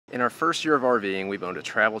In our first year of RVing, we've owned a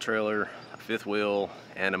travel trailer, a fifth wheel,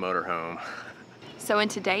 and a motorhome. So in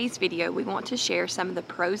today's video, we want to share some of the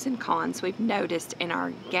pros and cons we've noticed in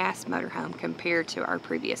our gas motorhome compared to our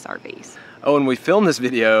previous RVs. Oh, and we filmed this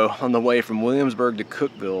video on the way from Williamsburg to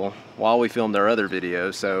Cookeville while we filmed our other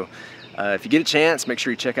video. So if you get a chance, make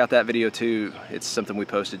sure you check out that video too. It's something we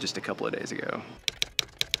posted just a couple of days ago.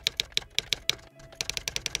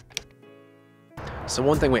 So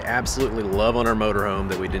one thing we absolutely love on our motorhome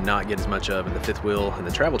that we did not get as much of in the fifth wheel and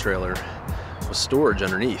the travel trailer was storage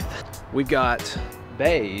underneath. We've got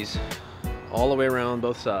bays all the way around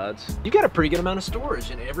both sides. You've got a pretty good amount of storage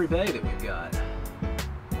in every bay that we've got.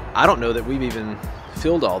 I don't know that we've even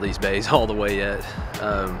filled all these bays all the way yet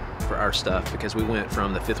for our stuff, because we went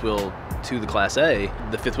from the fifth wheel to the Class A.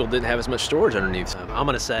 The fifth wheel didn't have as much storage underneath. I'm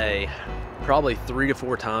gonna say probably 3 to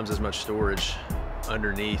 4 times as much storage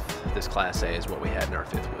underneath this Class A is what we had in our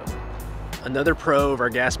fifth wheel. Another pro of our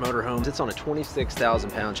gas motorhomes, it's on a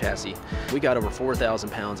 26,000 pound chassis. We got over 4,000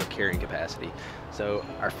 pounds of carrying capacity. So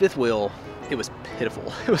our fifth wheel, it was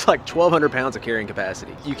pitiful. It was like 1,200 pounds of carrying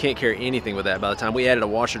capacity. You can't carry anything with that. By the time we added a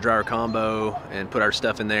washer dryer combo and put our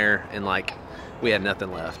stuff in there, and like, we had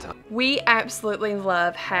nothing left. We absolutely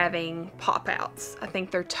love having pop-outs. I think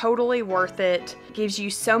they're totally worth it. Gives you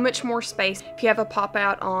so much more space. If you have a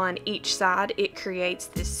pop-out on each side, it creates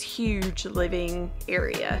this huge living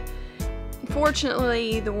area.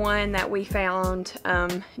 Fortunately, the one that we found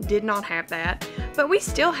did not have that, but we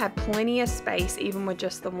still have plenty of space even with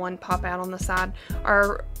just the one pop-out on the side.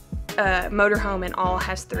 Our motorhome in all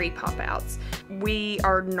has 3 pop-outs. We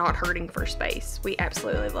are not hurting for space. We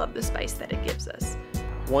absolutely love the space that it gives us.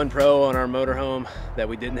 One pro on our motorhome that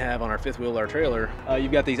we didn't have on our fifth wheel, our trailer,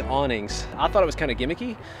 you've got these awnings. I thought it was kind of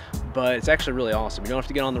gimmicky, but it's actually really awesome. You don't have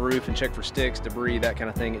to get on the roof and check for sticks, debris, that kind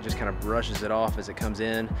of thing. It just kind of brushes it off as it comes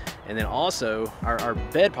in. And then also our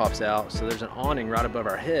bed pops out, so there's an awning right above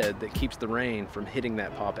our head that keeps the rain from hitting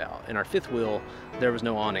that pop out. In our fifth wheel, there was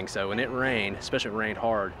no awning, so when it rained, especially if it rained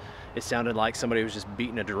hard, it sounded like somebody was just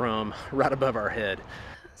beating a drum right above our head.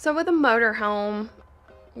 So with a motorhome,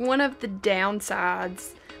 one of the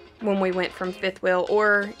downsides when we went from fifth wheel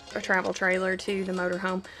or a travel trailer to the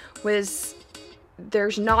motorhome was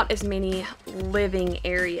there's not as many living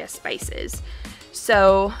area spaces.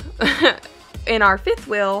 So in our fifth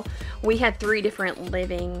wheel, we had 3 different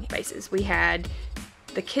living spaces. We had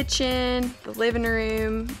the kitchen, the living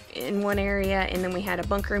room in one area, and then we had a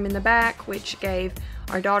bunk room in the back, which gave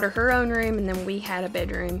our daughter her own room, and then we had a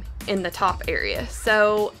bedroom in the top area.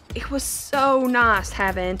 So it was so nice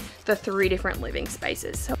having the 3 different living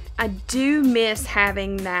spaces. So I do miss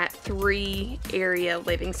having that 3 area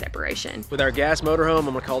living separation. With our gas motorhome, I'm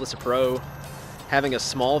gonna call this a pro. Having a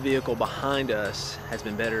small vehicle behind us has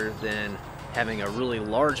been better than having a really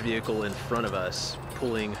large vehicle in front of us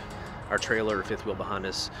pulling our trailer or fifth wheel behind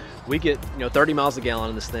us. We get 30 miles a gallon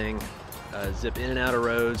in this thing, zip in and out of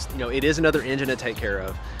roads. It is another engine to take care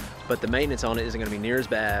of, but the maintenance on it isn't gonna be near as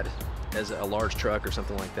bad as a large truck or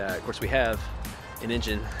something like that. Of course, we have an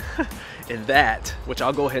engine in that, which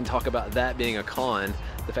I'll go ahead and talk about that being a con,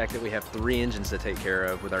 the fact that we have 3 engines to take care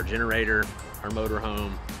of with our generator, our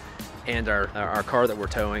motorhome, and our car that we're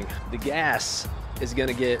towing. The gas is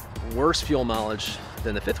gonna get worse fuel mileage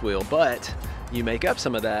than the fifth wheel, but you make up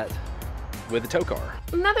some of that with a tow car.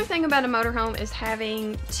 Another thing about a motorhome is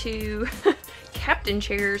having 2 captain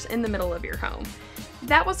chairs in the middle of your home.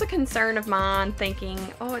 That was a concern of mine, thinking,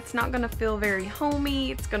 oh, it's not gonna feel very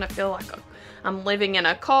homey, it's gonna feel like I'm living in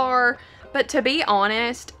a car. But to be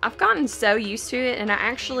honest, I've gotten so used to it, and I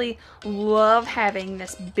actually love having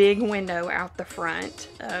this big window out the front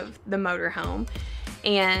of the motorhome.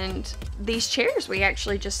 And these chairs, we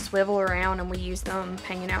actually just swivel around and we use them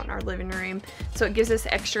hanging out in our living room. So it gives us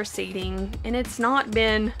extra seating, and it's not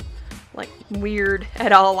been like weird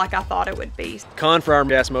at all like I thought it would be. Con for our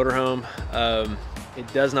gas motorhome,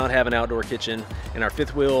 it does not have an outdoor kitchen. In our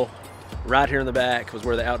fifth wheel, right here in the back was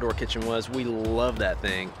where the outdoor kitchen was. We love that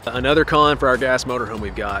thing. Another con for our gas motorhome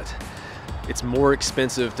we've got, it's more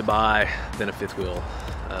expensive to buy than a fifth wheel.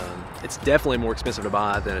 It's definitely more expensive to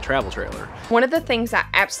buy than a travel trailer. One of the things I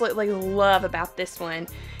absolutely love about this one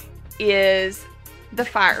is the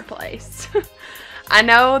fireplace. I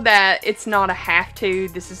know that it's not a have to,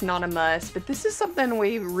 this is not a must, but this is something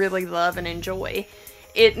we really love and enjoy.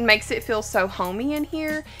 It makes it feel so homey in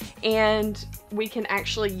here, and we can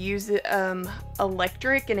actually use it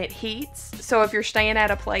electric, and it heats. So if you're staying at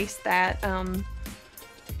a place that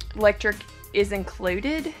electric is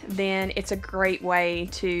included, then it's a great way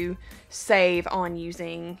to save on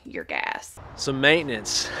using your gas. Some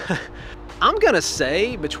maintenance. I'm gonna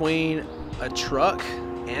say between a truck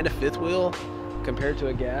and a fifth wheel, compared to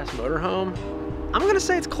a gas motorhome, I'm gonna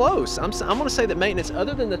say it's close. I'm gonna say that maintenance,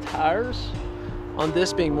 other than the tires on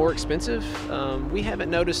this being more expensive, we haven't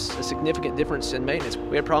noticed a significant difference in maintenance.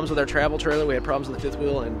 We had problems with our travel trailer, we had problems with the fifth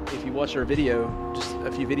wheel, and if you watch our video, just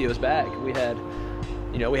a few videos back, we had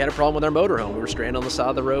a problem with our motorhome. We were stranded on the side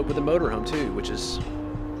of the road with the motorhome too, which is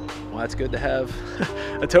why it's good to have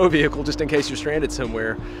a tow vehicle just in case you're stranded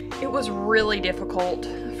somewhere. It was really difficult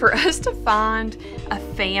for us to find a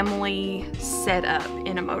family setup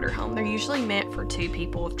in a motorhome. They're usually meant for 2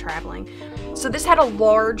 people traveling. So this had a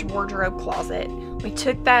large wardrobe closet. We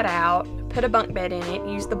took that out, put a bunk bed in it,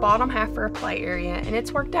 used the bottom half for a play area, and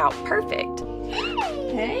it's worked out perfect.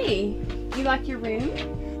 Hey, you like your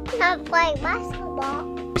room? Not playing basketball.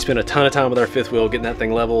 We spent a ton of time with our fifth wheel getting that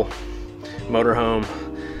thing level. Motorhome,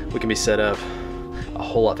 we can be set up a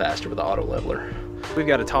whole lot faster with the auto leveler. We've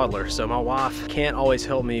got a toddler, so my wife can't always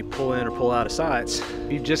help me pull in or pull out of sights.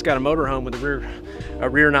 If you've just got a motorhome with a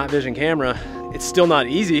rear night vision camera, it's still not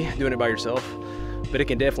easy doing it by yourself, but it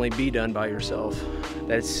can definitely be done by yourself.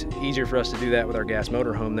 That's easier for us to do that with our gas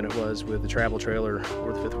motorhome than it was with the travel trailer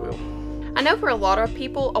or the fifth wheel. I know for a lot of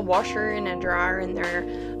people, a washer and a dryer in their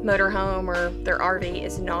motorhome or their RV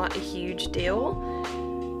is not a huge deal.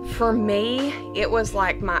 For me, it was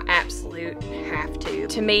like my absolute have to.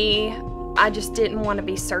 To me, I just didn't want to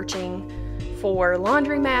be searching for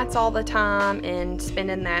laundry mats all the time and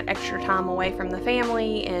spending that extra time away from the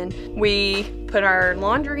family. And we put our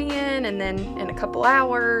laundry in, and then in a couple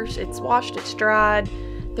hours, it's washed, it's dried.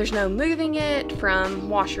 There's no moving it from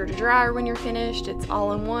washer to dryer when you're finished. It's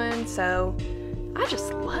all in one, so I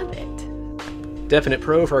just love it. Definite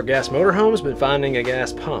pro for our gas motorhome has been finding a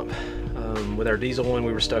gas pump. With our diesel one,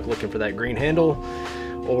 we were stuck looking for that green handle,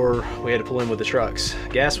 or we had to pull in with the trucks.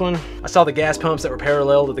 Gas one, I saw the gas pumps that were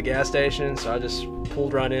parallel to the gas station, so I just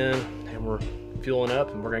pulled right in, and we're fueling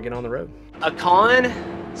up, and we're gonna get on the road. A con,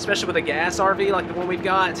 especially with a gas RV like the one we've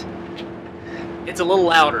got, it's a little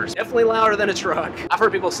louder. It's definitely louder than a truck. I've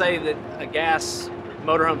heard people say that a gas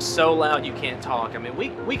motorhome's so loud you can't talk. I mean,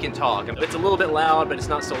 we can talk. It's a little bit loud, but it's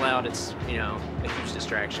not so loud it's, you know, a huge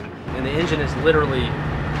distraction. And the engine is literally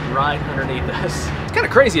right underneath us. It's kind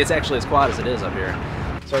of crazy it's actually as quiet as it is up here.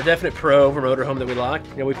 So our definite pro for motorhome that we like,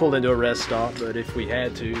 you know, we pulled into a rest stop, but if we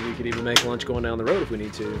had to, we could even make lunch going down the road if we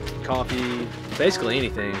need to. Coffee, basically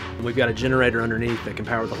anything. And we've got a generator underneath that can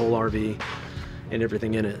power the whole RV and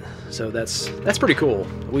everything in it. So that's pretty cool.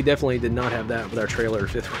 We definitely did not have that with our trailer or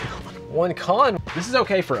fifth wheel. One con, this is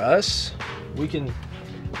okay for us.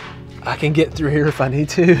 I can get through here if I need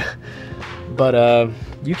to, but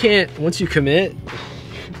you can't, once you commit,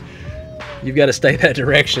 you've got to stay that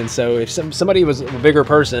direction. So if somebody was a bigger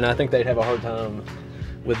person, I think they'd have a hard time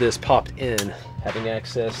with this popped in, having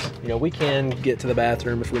access. You know, we can get to the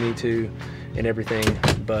bathroom if we need to and everything,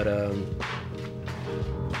 but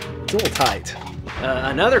it's a little tight.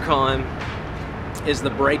 Another con is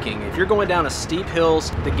the braking. If you're going down a steep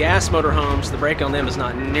hills, the gas motorhomes, the brake on them is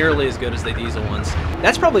not nearly as good as the diesel ones.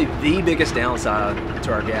 That's probably the biggest downside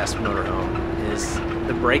to our gas motorhome, is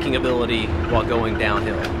the braking ability while going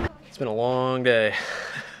downhill. It's been a long day.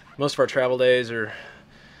 Most of our travel days are,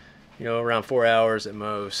 you know, around 4 hours at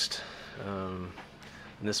most. And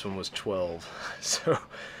this one was 12. So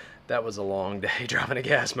that was a long day driving a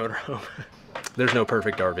gas motorhome. There's no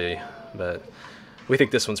perfect RV, but we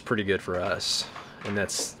think this one's pretty good for us. And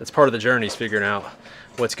that's part of the journey, is figuring out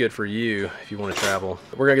what's good for you if you want to travel.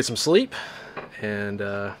 We're gonna get some sleep, and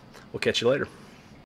we'll catch you later.